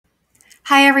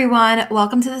Hi everyone,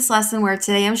 welcome to this lesson where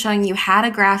today I'm showing you how to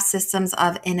graph systems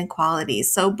of inequalities.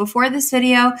 So before this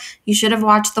video, you should have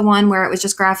watched the one where it was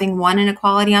just graphing one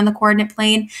inequality on the coordinate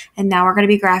plane, and now we're going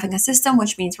to be graphing a system,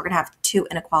 which means we're going to have two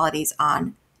inequalities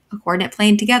on a coordinate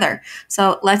plane together.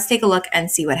 So let's take a look and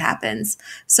see what happens.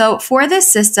 So for this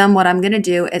system, what I'm going to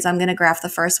do is I'm going to graph the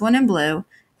first one in blue,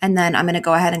 and then I'm going to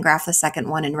go ahead and graph the second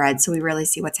one in red so we really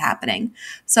see what's happening.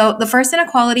 So the first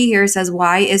inequality here says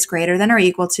y is greater than or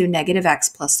equal to negative x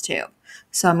plus 2.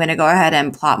 So I'm going to go ahead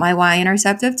and plot my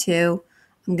y-intercept of 2.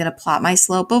 I'm going to plot my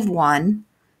slope of 1.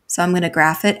 So I'm going to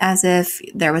graph it as if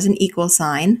there was an equal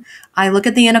sign. I look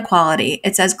at the inequality.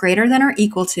 It says greater than or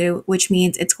equal to, which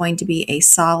means it's going to be a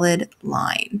solid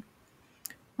line,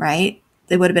 right?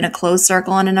 It would have been a closed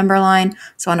circle on a number line.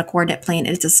 So on a coordinate plane,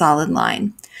 it's a solid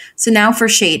line. So now for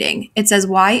shading, it says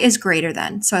y is greater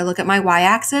than. So I look at my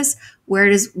y-axis. Where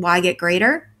does y get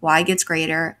greater? Y gets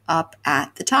greater up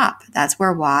at the top. That's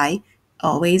where y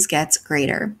always gets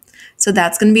greater. So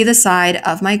that's going to be the side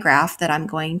of my graph that I'm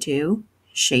going to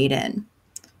shade in.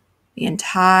 The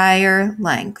entire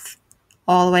length,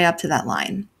 all the way up to that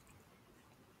line.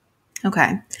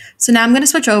 Okay, so now I'm going to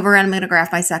switch over and I'm going to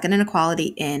graph my second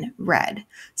inequality in red.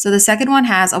 So the second one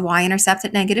has a y-intercept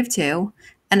at negative 2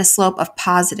 and a slope of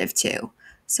positive 2.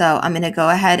 So I'm going to go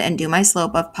ahead and do my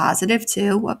slope of positive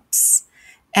 2. Whoops.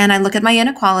 And I look at my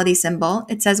inequality symbol.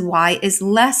 It says y is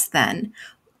less than.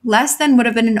 Less than would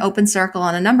have been an open circle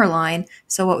on a number line.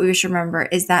 So what we should remember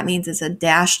is that means it's a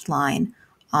dashed line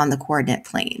on the coordinate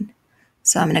plane.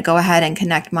 So I'm going to go ahead and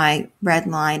connect my red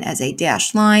line as a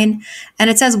dashed line. And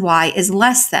it says y is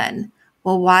less than.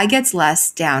 Well, y gets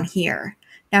less down here.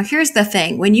 Now, here's the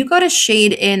thing. When you go to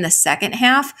shade in the second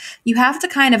half, you have to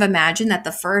kind of imagine that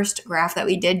the first graph that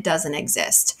we did doesn't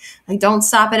exist. Like, don't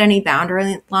stop at any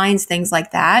boundary lines, things like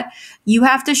that. You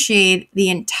have to shade the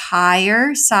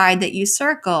entire side that you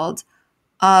circled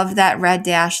of that red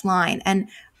dashed line. And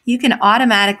you can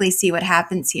automatically see what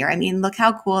happens here. I mean, look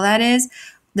how cool that is.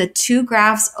 The two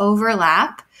graphs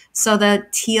overlap. So the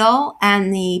teal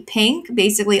and the pink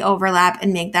basically overlap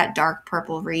and make that dark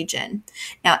purple region.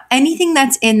 Now, anything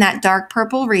that's in that dark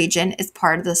purple region is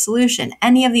part of the solution,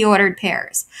 any of the ordered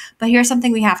pairs. But here's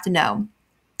something we have to know.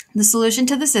 The solution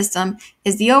to the system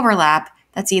is the overlap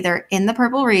that's either in the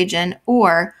purple region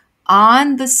or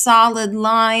on the solid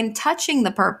line touching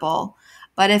the purple.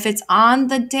 But if it's on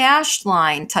the dashed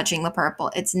line touching the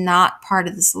purple, it's not part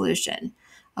of the solution.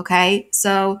 Okay,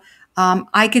 so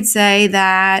I could say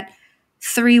that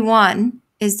 3,1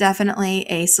 is definitely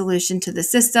a solution to the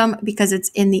system because it's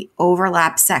in the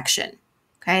overlap section.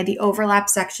 Okay, the overlap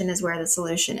section is where the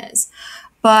solution is.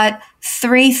 But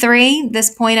 3,3,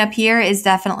 this point up here, is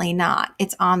definitely not.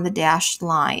 It's on the dashed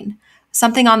line.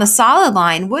 Something on the solid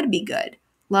line would be good,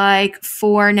 like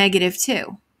 4, negative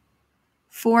 2.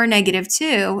 4, negative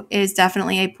 2 is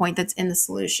definitely a point that's in the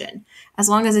solution. As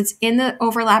long as it's in the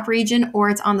overlap region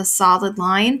or it's on the solid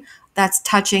line that's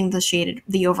touching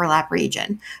the overlap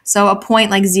region. So a point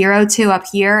like 0, 2 up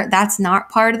here, that's not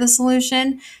part of the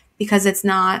solution because it's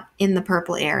not in the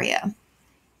purple area.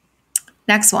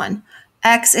 Next one,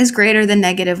 x is greater than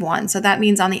negative 1. So that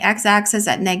means on the x-axis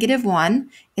at negative 1,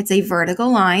 it's a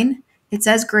vertical line. It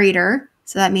says greater,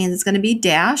 so that means it's going to be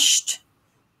dashed.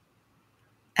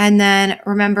 And then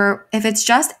remember, if it's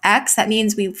just x, that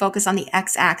means we focus on the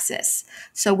x-axis.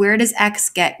 So where does x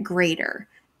get greater?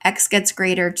 X gets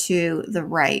greater to the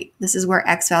right. This is where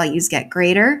x values get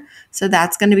greater. So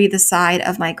that's going to be the side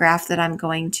of my graph that I'm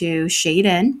going to shade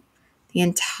in. The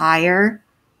entire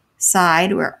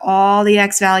side where all the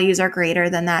x values are greater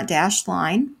than that dashed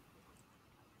line.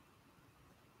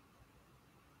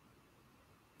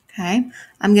 Okay,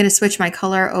 I'm going to switch my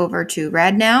color over to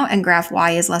red now and graph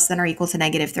y is less than or equal to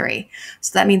negative 3.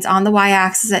 So that means on the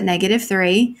y-axis at negative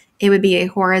 3, it would be a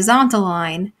horizontal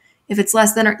line. If it's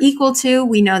less than or equal to,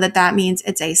 we know that that means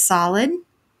it's a solid.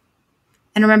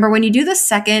 And remember, when you do the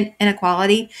second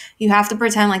inequality, you have to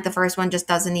pretend like the first one just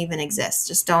doesn't even exist.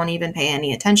 Just don't even pay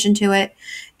any attention to it.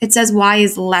 It says y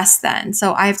is less than.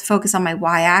 So I have to focus on my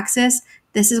y-axis.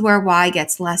 This is where y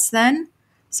gets less than.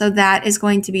 So that is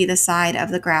going to be the side of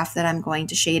the graph that I'm going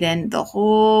to shade in the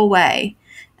whole way.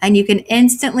 And you can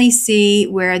instantly see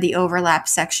where the overlap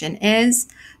section is.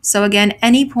 So again,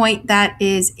 any point that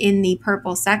is in the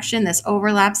purple section, this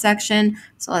overlap section,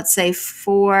 so let's say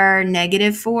 4,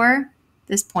 negative 4,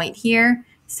 this point here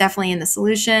is definitely in the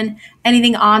solution.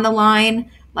 Anything on the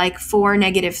line, like 4,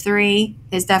 negative 3,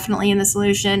 is definitely in the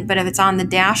solution. But if it's on the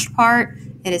dashed part,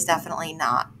 it is definitely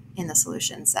not in the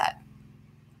solution set.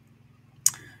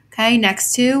 Okay,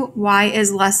 next to y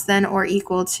is less than or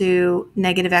equal to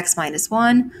negative x minus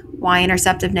 1,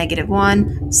 y-intercept of negative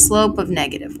 1, slope of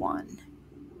negative 1.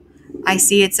 I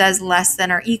see it says less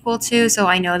than or equal to, so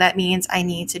I know that means I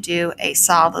need to do a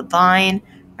solid line.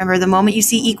 Remember, the moment you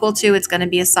see equal to, it's going to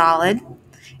be a solid.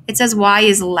 It says y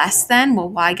is less than. Well,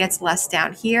 y gets less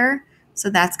down here,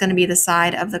 so that's going to be the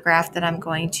side of the graph that I'm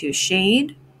going to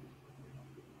shade.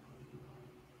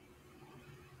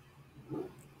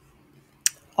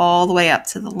 All the way up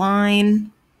to the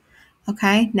line.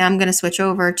 Okay, now I'm going to switch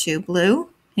over to blue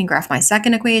and graph my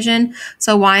second equation.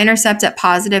 So y-intercept at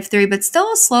positive 3, but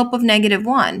still a slope of negative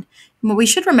 1. And what we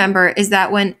should remember is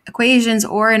that when equations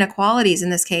or inequalities in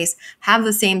this case have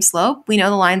the same slope, we know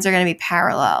the lines are going to be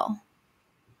parallel.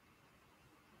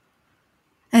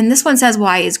 And this one says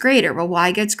y is greater. Well,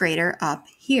 y gets greater up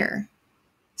here.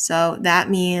 So that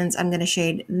means I'm going to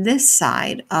shade this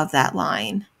side of that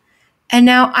line. And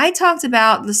now I talked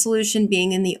about the solution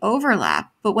being in the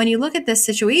overlap, but when you look at this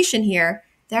situation here,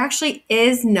 there actually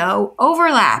is no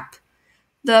overlap.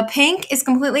 The pink is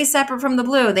completely separate from the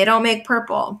blue. They don't make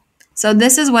purple. So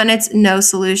this is when it's no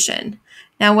solution.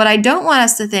 Now, what I don't want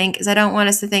us to think is I don't want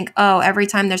us to think, oh, every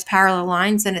time there's parallel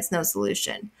lines, then it's no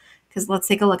solution. Because let's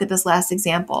take a look at this last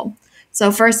example.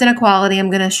 So first inequality,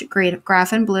 I'm going to create a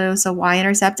graph in blue. So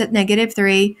y-intercept at negative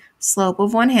 3, slope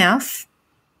of 1/2.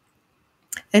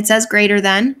 It says greater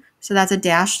than, so that's a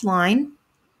dashed line.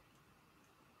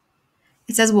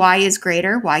 It says y is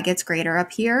greater. Y gets greater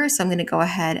up here, so I'm going to go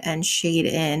ahead and shade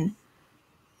in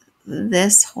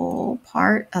this whole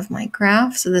part of my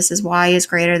graph. So this is y is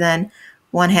greater than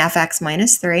 1/2 x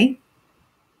minus 3.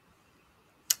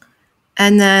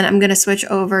 And then I'm going to switch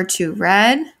over to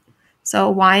red. So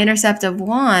y-intercept of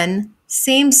 1,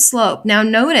 same slope. Now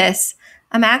notice,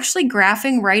 I'm actually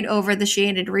graphing right over the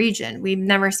shaded region. We've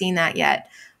never seen that yet.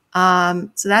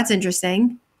 So that's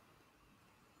interesting.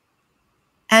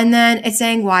 And then it's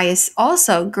saying y is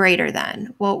also greater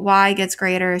than. Well, y gets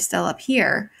greater still up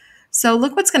here. So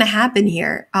look what's going to happen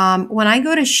here. When I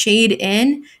go to shade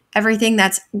in everything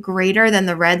that's greater than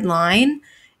the red line,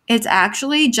 it's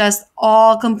actually just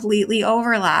all completely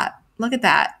overlap. Look at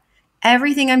that.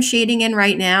 Everything I'm shading in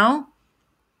right now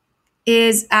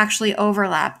is actually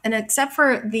overlap. And except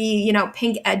for the,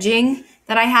 pink edging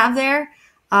that I have there,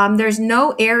 there's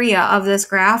no area of this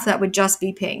graph that would just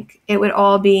be pink. It would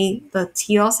all be the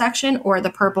teal section or the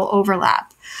purple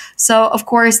overlap. So of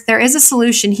course, there is a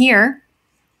solution here.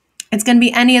 It's going to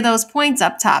be any of those points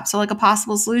up top. So like a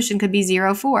possible solution could be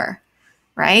 0, 4,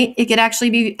 right? It could actually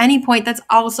be any point that's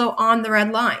also on the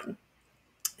red line.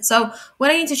 So what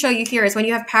I need to show you here is when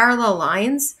you have parallel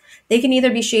lines, they can either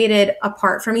be shaded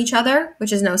apart from each other,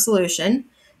 which is no solution.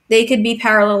 They could be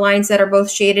parallel lines that are both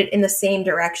shaded in the same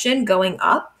direction going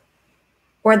up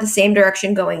or the same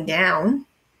direction going down,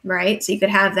 right? So you could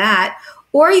have that.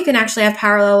 Or you can actually have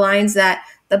parallel lines that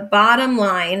the bottom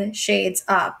line shades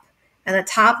up and the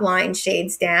top line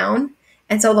shades down.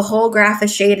 And so the whole graph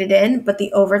is shaded in, but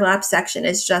the overlap section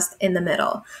is just in the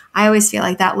middle. I always feel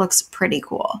like that looks pretty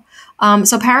cool.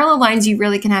 So parallel lines, you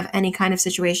really can have any kind of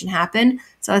situation happen.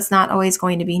 So it's not always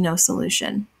going to be no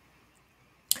solution.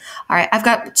 All right, I've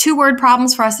got 2 word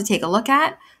problems for us to take a look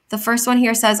at. The first one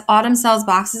here says, Autumn sells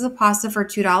boxes of pasta for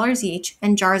 $2 each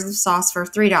and jars of sauce for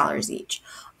 $3 each.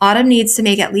 Autumn needs to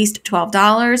make at least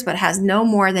 $12, but has no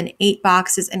more than 8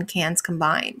 boxes and cans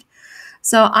combined.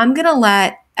 So I'm going to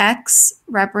let X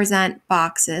represent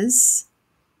boxes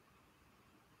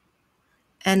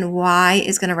and Y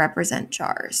is going to represent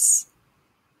jars.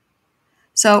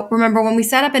 So remember, when we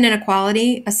set up an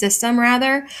inequality, a system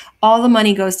rather, all the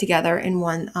money goes together in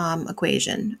one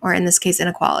equation, or in this case,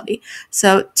 inequality.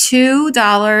 So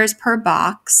 $2 per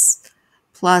box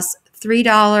plus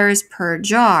 $3 per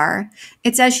jar.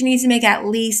 It says she needs to make at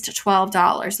least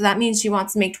 $12. So that means she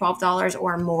wants to make $12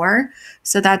 or more.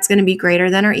 So that's going to be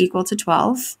greater than or equal to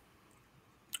 12.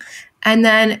 And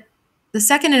then the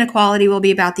second inequality will be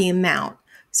about the amount.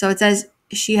 So it says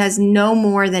she has no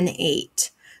more than 8.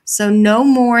 So no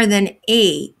more than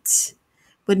 8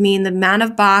 would mean the amount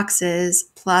of boxes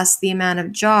plus the amount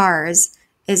of jars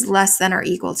is less than or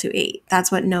equal to 8.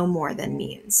 That's what no more than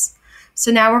means. So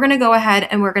now we're going to go ahead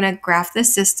and we're going to graph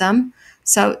this system.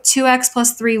 So 2x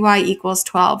plus 3y equals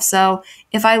 12. So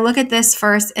if I look at this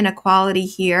first inequality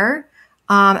here,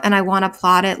 and I want to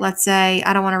plot it, let's say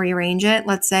I don't want to rearrange it.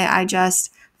 Let's say I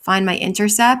just find my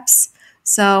intercepts.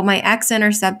 So my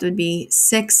x-intercept would be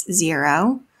 6,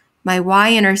 0. My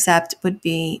y-intercept would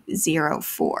be 0,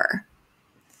 4.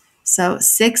 So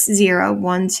 6, 0,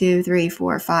 1, 2, 3,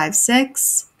 4, 5,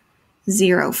 6,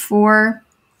 0, 4.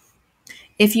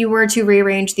 If you were to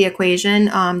rearrange the equation,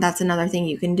 that's another thing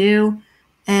you can do.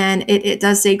 And it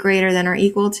does say greater than or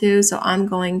equal to, so I'm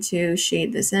going to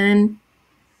shade this in.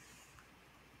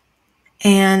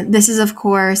 And this is, of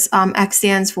course, X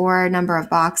stands for number of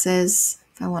boxes.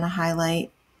 If I want to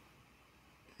highlight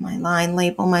my line,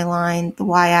 label my line, the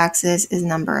y-axis is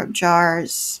number of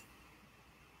jars.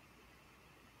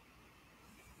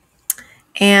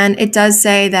 And it does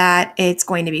say that it's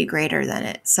going to be greater than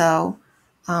it, so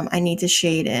I need to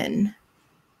shade in.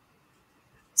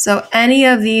 So any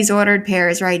of these ordered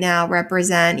pairs right now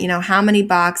represent, how many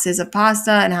boxes of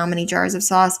pasta and how many jars of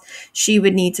sauce she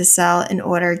would need to sell in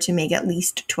order to make at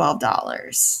least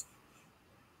 $12.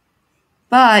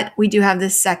 But we do have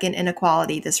this second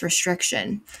inequality, this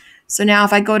restriction. So now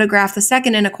if I go to graph the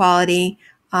second inequality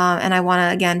and I want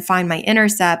to, again, find my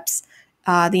intercepts,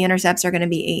 the intercepts are going to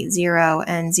be 8, 0,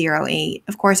 and 0, 8.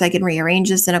 Of course, I can rearrange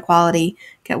this inequality,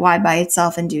 get y by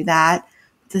itself, and do that.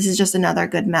 This is just another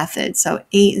good method. So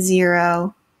 8,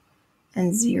 0,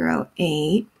 and 0,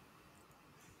 8.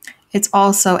 It's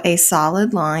also a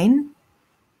solid line.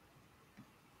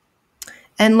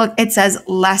 And look, it says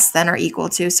less than or equal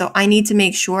to. So I need to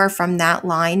make sure from that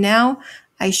line now,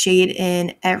 I shade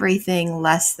in everything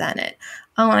less than it.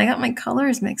 Oh, and I got my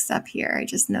colors mixed up here. I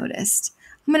just noticed.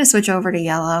 I'm going to switch over to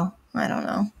yellow. I don't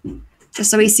know.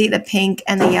 Just so we see the pink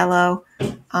and the yellow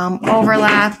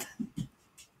overlap.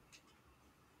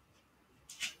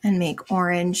 And make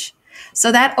orange.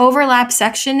 So that overlap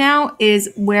section now is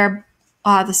where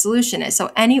the solution is.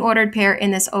 So any ordered pair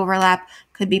in this overlap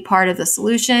could be part of the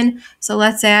solution. So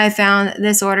let's say I found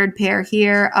this ordered pair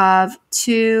here of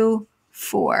 2,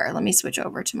 4. Let me switch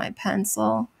over to my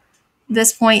pencil.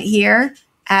 This point here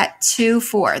at 2,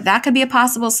 4. That could be a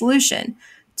possible solution.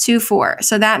 2, 4.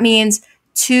 So that means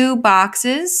 2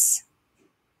 boxes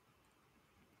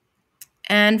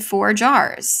and 4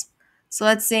 jars. So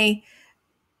let's say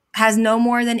has no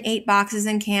more than 8 boxes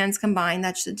and cans combined.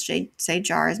 That should say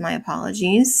jars, my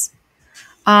apologies.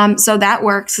 So that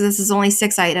works. So this is only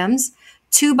 6 items.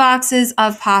 2 boxes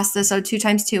of pasta, so 2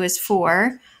 times 2 is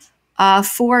 4.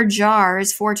 4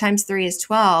 jars, 4 times 3 is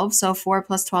 12. So 4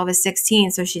 plus 12 is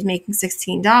 16. So she's making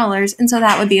 $16. And so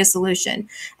that would be a solution.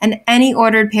 And any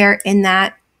ordered pair in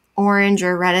that orange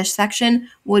or reddish section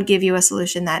would give you a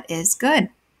solution that is good.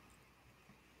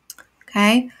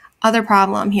 Okay, other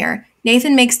problem here.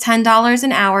 Nathan makes $10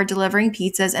 an hour delivering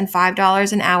pizzas and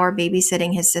 $5 an hour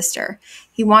babysitting his sister.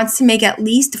 He wants to make at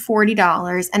least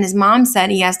 $40, and his mom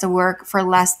said he has to work for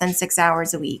less than 6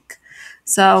 hours a week.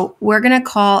 So we're going to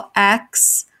call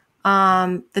X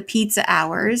the pizza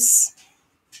hours,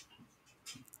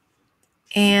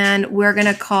 and we're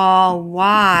going to call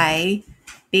Y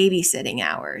babysitting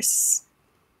hours.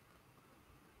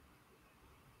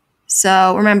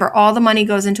 So remember, all the money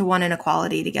goes into one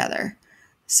inequality together.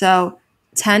 So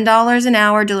 $10 an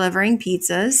hour delivering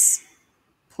pizzas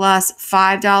plus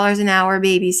 $5 an hour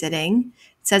babysitting.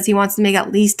 It says he wants to make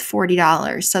at least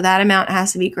 $40. So that amount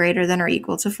has to be greater than or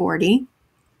equal to 40.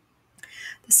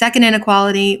 The second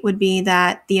inequality would be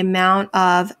that the amount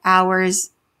of hours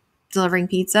delivering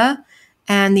pizza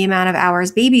and the amount of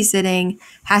hours babysitting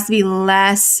has to be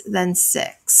less than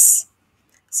 6.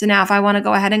 So now if I want to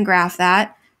go ahead and graph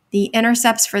that, the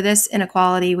intercepts for this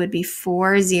inequality would be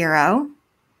 4, 0.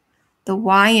 The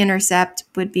y-intercept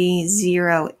would be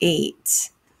 0, 8,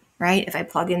 right? If I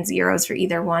plug in zeros for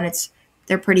either one,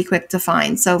 they're pretty quick to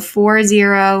find. So 4,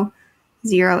 0,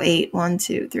 0, 8, 1,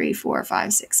 2, 3, 4,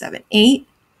 5, 6, 7, 8.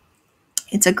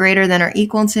 It's a greater than or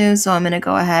equal to, so I'm going to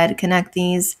go ahead, connect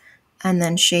these, and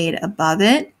then shade above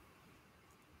it.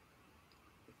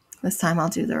 This time I'll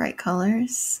do the right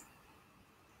colors.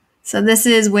 So this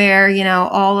is where,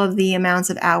 all of the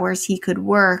amounts of hours he could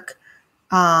work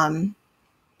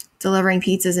delivering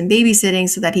pizzas and babysitting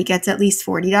so that he gets at least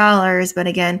 $40. But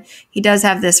again, he does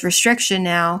have this restriction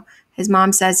now. His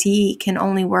mom says he can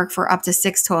only work for up to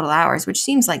 6 total hours, which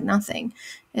seems like nothing.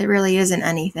 It really isn't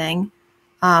anything.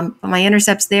 But my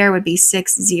intercepts there would be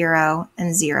 6, 0,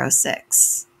 and 0,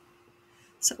 6.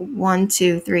 So 1,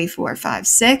 2, 3, 4, 5,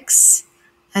 6,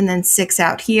 and then 6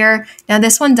 out here. Now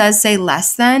this one does say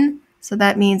less than, so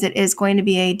that means it is going to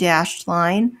be a dashed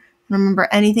line. Remember,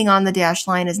 anything on the dashed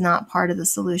line is not part of the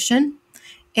solution.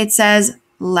 It says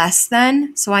less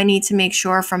than, so I need to make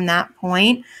sure from that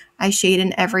point I shade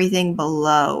in everything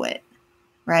below it,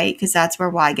 right? Because that's where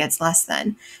y gets less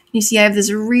than. You see I have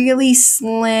this really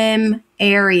slim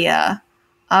area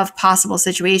of possible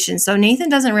situations. So Nathan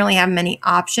doesn't really have many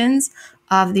options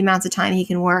of the amounts of time he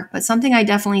can work, but something I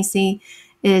definitely see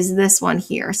is this one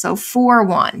here. So 4,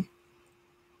 1.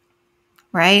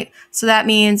 Right? So that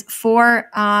means 4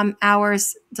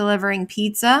 hours delivering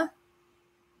pizza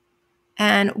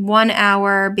and 1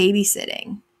 hour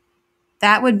babysitting.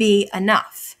 that would be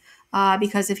enough.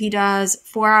 Because if he does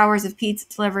 4 hours of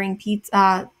delivering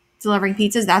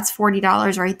pizzas, that's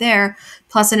 $40 right there,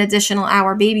 plus an additional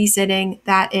hour babysitting,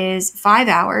 that is 5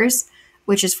 hours,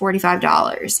 which is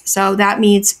 $45. So that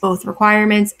meets both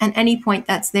requirements, and any point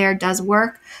that's there does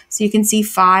work. So you can see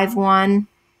 5-1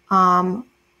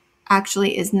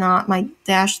 actually is not my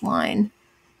dashed line.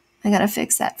 I gotta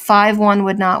fix that. 5-1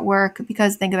 would not work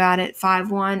because think about it,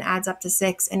 5-1 adds up to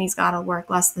 6, and he's got to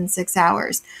work less than 6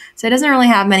 hours. So he doesn't really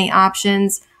have many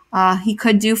options. He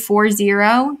could do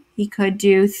 4-0. He could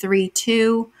do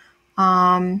 3-2.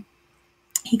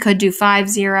 He could do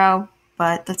 5-0,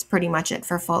 but that's pretty much it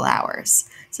for full hours.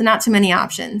 So not too many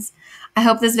options. I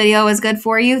hope this video was good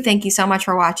for you. Thank you so much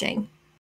for watching.